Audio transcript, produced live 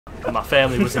And my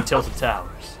family was in Tilted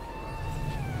Towers.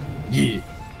 Yeah.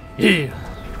 Yeah.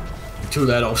 Until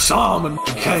that Osama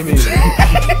came in.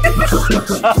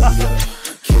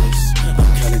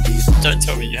 Don't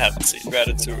tell me you haven't seen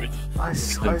Ratatouille. I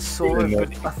saw it,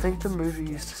 but I think the movie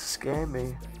used to scare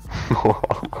me.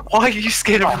 Why are you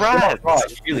scared of rats? Right,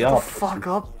 you really Shut the are. fuck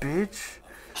up, bitch.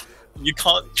 You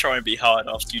can't try and be hard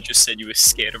after you just said you were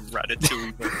scared of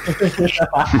Ratatouille.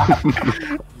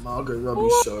 Margot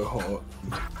Robbie's so hot.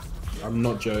 I'm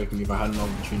not joking, if I had an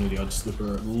opportunity I'd slip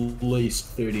her at least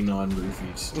 39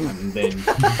 roofies and then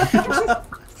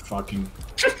just fucking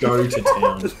go to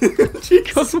town.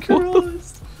 Jesus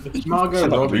Christ. Margot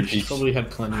Robbie, she probably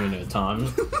had plenty in her time. I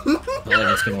don't think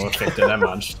it's going to affect her that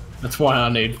much. That's why I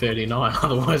need 39,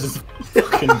 otherwise it's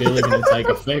fucking barely going to take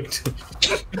effect.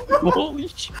 Holy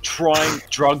shit. Trying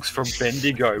drugs from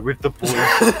Bendigo with the boys.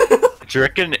 Do you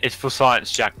reckon it's for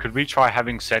science, Jack? Could we try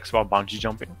having sex while bungee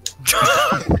jumping?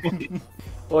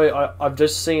 Wait, I've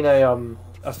just seen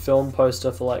a film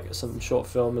poster for like some short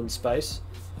film in space.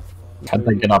 How'd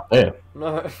they get up there?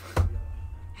 No.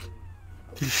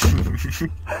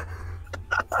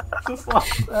 For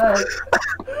fuck's sake.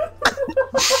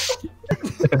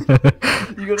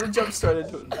 You gotta jump straight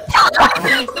into it.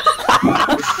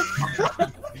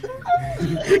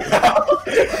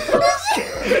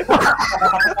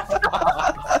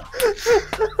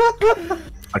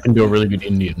 I can do a really good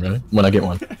Indian, right? When I get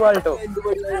one.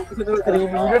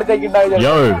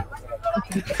 Yo!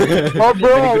 Oh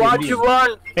bro, what you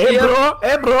want? Hey bro,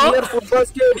 hey bro! Here football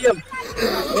stadium.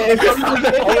 Hey, come to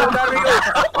the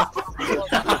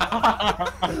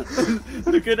stadium.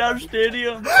 Look at our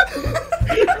stadium.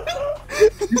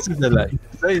 This is a lie.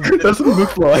 It doesn't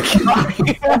look like.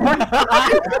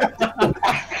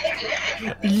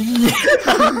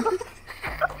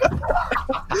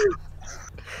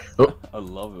 Oh. I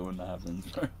love it when that happens.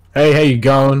 Hey, how you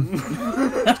going?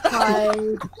 Hi.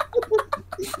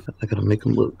 I gotta make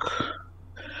them look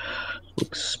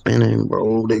spinning,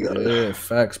 bro. They gotta. Yeah,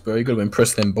 facts, bro. You gotta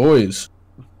impress them boys.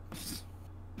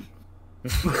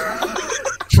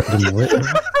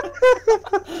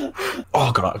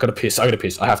 Oh god, I gotta piss. I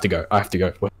have to go.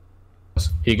 Here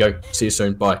you go. See you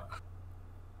soon. Bye.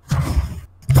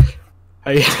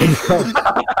 Hey.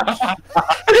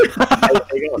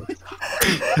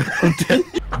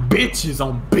 Bitches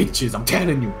on bitches, I'm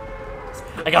telling you.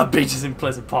 I got beaches in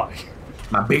Pleasant Park.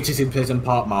 My bitches in Pleasant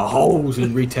Park, my hoes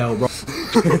in retail. And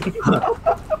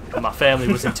my family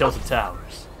was in Tilted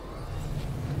Towers.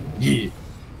 Yeah.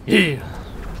 Yeah.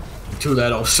 Until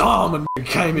that Osama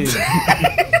came in.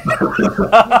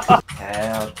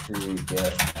 How to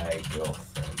get a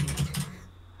girlfriend.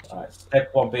 Alright, step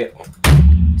one bit.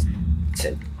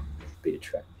 10. Be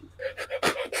attractive.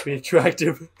 Be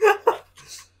attractive.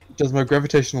 Does my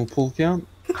gravitational pull count?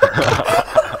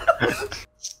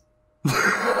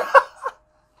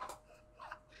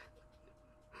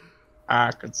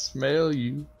 I can smell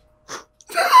you.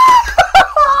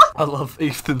 I love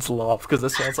Ethan's laugh because it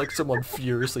sounds like someone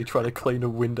furiously trying to clean a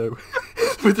window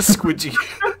with a squidgy.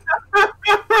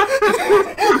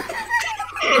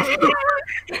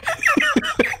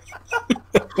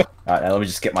 Alright, now let me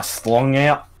just get my slong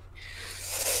out.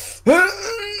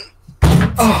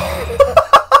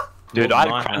 Dude, I had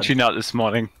a crunchy nut this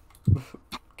morning.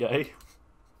 Gay.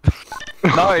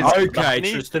 No, it's Okay,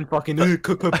 Tristan, fucking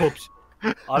Cocoa Pops.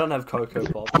 I don't have Cocoa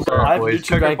Pops. I have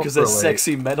Nutribank because there's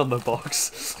sexy men on the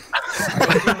box.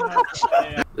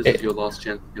 This is your last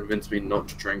chance to convince me not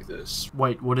to drink this.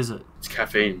 Wait, what is it? It's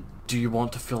caffeine. Do you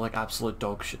want to feel like absolute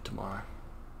dog shit tomorrow?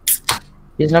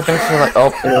 He's not gonna feel like,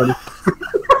 oh,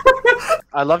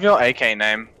 I love your AK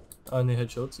name. Only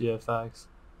headshots? Yeah, facts.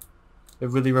 It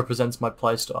really represents my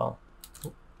playstyle.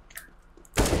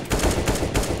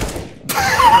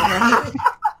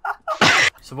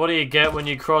 So what do you get when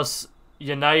you cross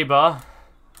your neighbour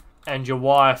and your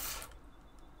wife?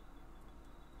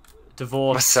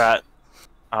 Divorce. What's that?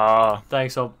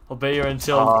 Thanks, I'll be here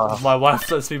until my wife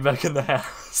lets me back in the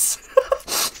house.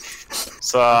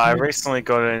 So I recently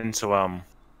got into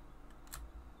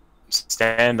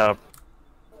stand up,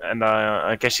 and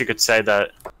I guess you could say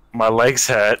that my legs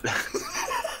hurt.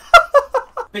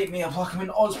 Beat me up like I'm an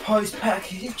Oz Post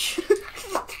package.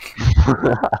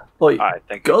 Like, Alright,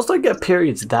 thank you. girls don't get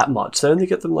periods that much. They only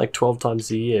get them like 12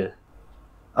 times a year.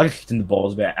 I get kicked in the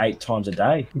balls about 8 times a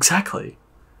day. Exactly.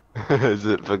 Is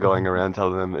it for going around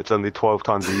telling them it's only 12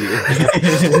 times a year?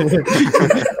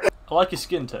 I like your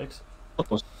skin, Tex.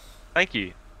 Thank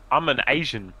you. I'm an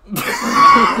Asian.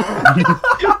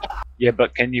 Yeah,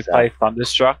 but can you play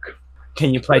Thunderstruck?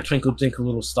 Can you play Twinkle Twinkle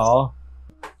Little Star?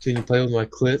 Can you play with my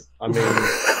clit? I mean,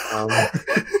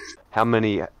 How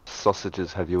many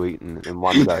sausages have you eaten in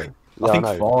one day? I think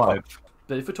 5.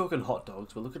 But if we're talking hot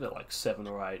dogs, we're looking at like 7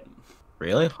 or 8.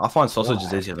 Really? I find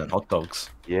sausages easier than hot dogs.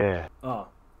 Yeah. Oh,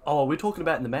 are we talking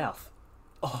about in the mouth?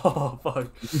 Oh, fuck.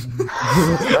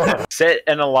 Set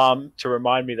an alarm to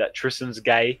remind me that Tristan's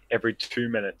gay every 2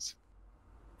 minutes.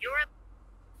 Your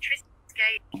Tristan's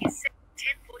gay is set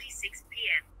 10:46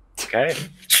 p.m. Okay.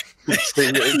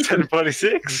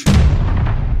 10:46.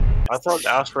 I thought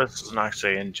Auschwitz was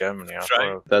actually in Germany. I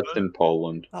thought That's in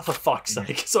Poland. Oh, for fuck's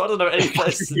sake. So I don't know any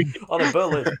place on a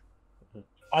Berlin.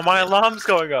 Oh, my alarm's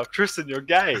going off. Tristan, you're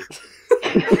gay.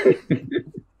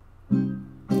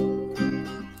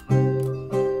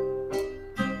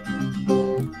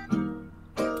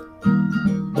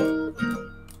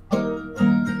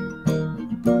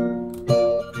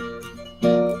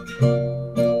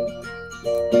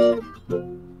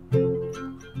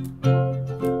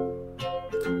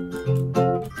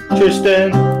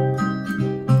 Tristan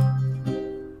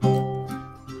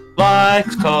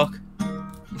likes cock.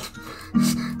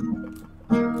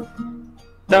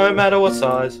 Don't matter what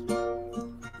size.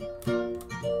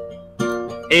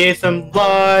 Eat them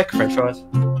like French fries.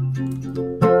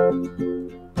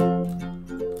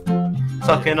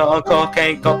 Sucking on cock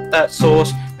ain't got that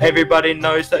sauce. Everybody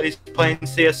knows that he's plain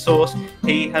CS sauce.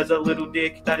 He has a little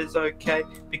dick, that is okay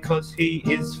because he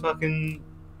is fucking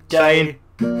gay.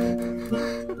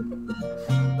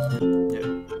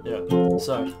 Yeah.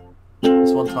 So,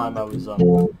 this one time I was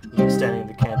standing in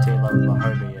the canteen like with my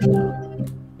homie,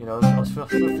 and you know, I was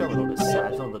feeling a little bit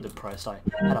sad, feeling a little depressed. I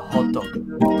had a hot dog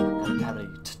and didn't have any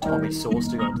Tommy sauce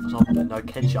to go on top of it, no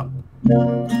ketchup.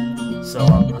 So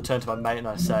I turned to my mate and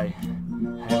I say,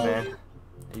 "Hey man,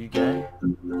 are you gay?"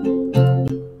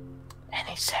 And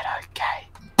he said, "Okay."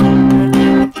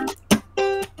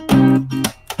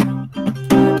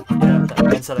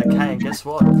 And said okay, and guess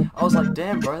what? I was like,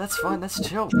 damn bro, that's fine, that's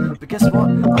chill. But guess what?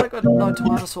 I don't got no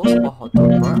tomato sauce on my hot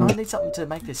dog, bro. I need something to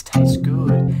make this taste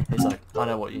good. He's like, I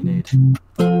know what you need.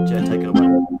 Jay, take it away.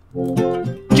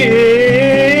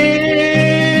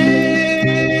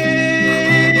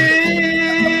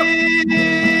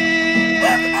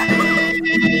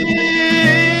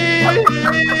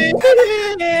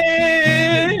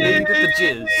 Needed the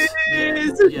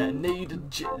jizz. Yeah, needed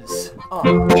jizz.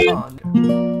 Oh.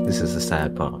 This is the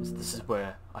sad part. This is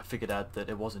where I figured out that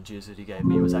it wasn't jizz that he gave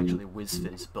me, it was actually Whiz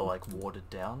Fizz, but like watered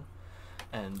down.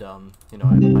 And, you know,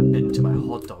 I bit into my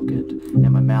hot dog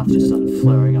and my mouth just started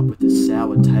flaring up with this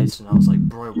sour taste, and I was like,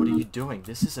 bro, what are you doing?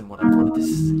 This isn't what I wanted, this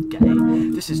isn't gay,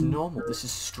 this is normal, this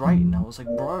is straight. And I was like,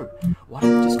 bro, why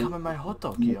don't you just come in my hot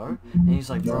dog, yo? And he's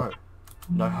like, bro,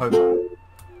 no homo.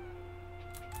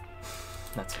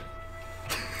 That's it.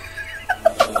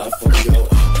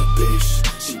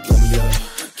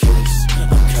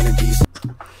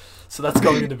 So that's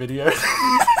going in the video.